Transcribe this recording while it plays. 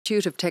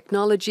Institute of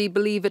Technology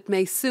believe it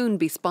may soon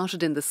be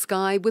spotted in the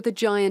sky with a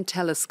giant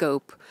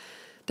telescope.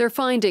 Their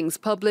findings,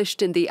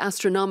 published in the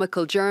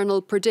Astronomical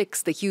Journal,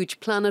 predicts the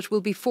huge planet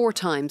will be 4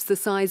 times the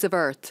size of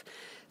Earth.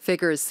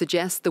 Figures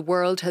suggest the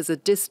world has a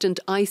distant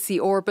icy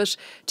orbit,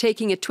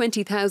 taking it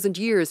 20,000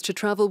 years to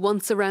travel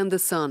once around the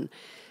Sun.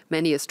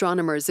 Many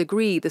astronomers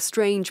agree the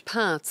strange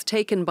paths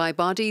taken by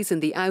bodies in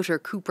the outer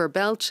Kuiper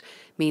belt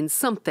means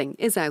something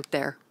is out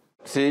there.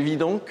 It's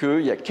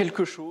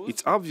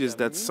obvious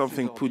that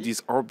something put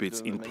these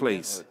orbits in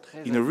place,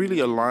 in a really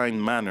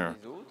aligned manner,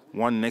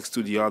 one next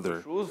to the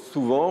other.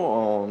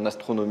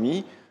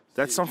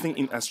 That something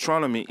in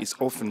astronomy is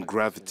often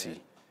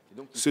gravity.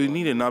 So you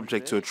need an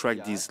object to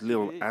attract these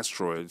little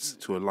asteroids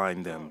to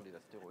align them,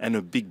 and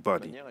a big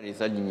body.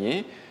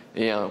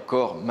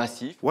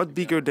 What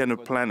bigger than a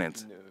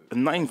planet? A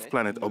 9th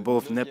planet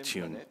above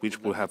Neptune, which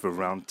will have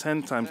around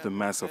 10 times the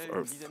mass of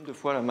Earth.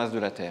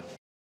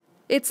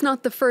 It's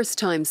not the first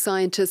time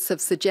scientists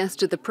have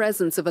suggested the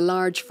presence of a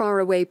large,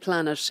 faraway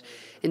planet.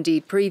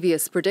 Indeed,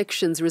 previous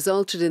predictions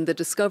resulted in the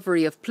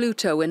discovery of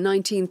Pluto in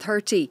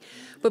 1930.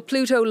 But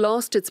Pluto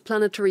lost its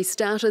planetary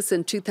status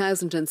in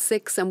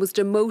 2006 and was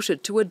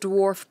demoted to a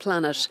dwarf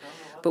planet.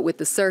 But with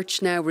the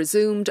search now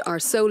resumed, our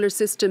solar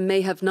system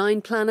may have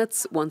 9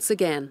 planets once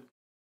again.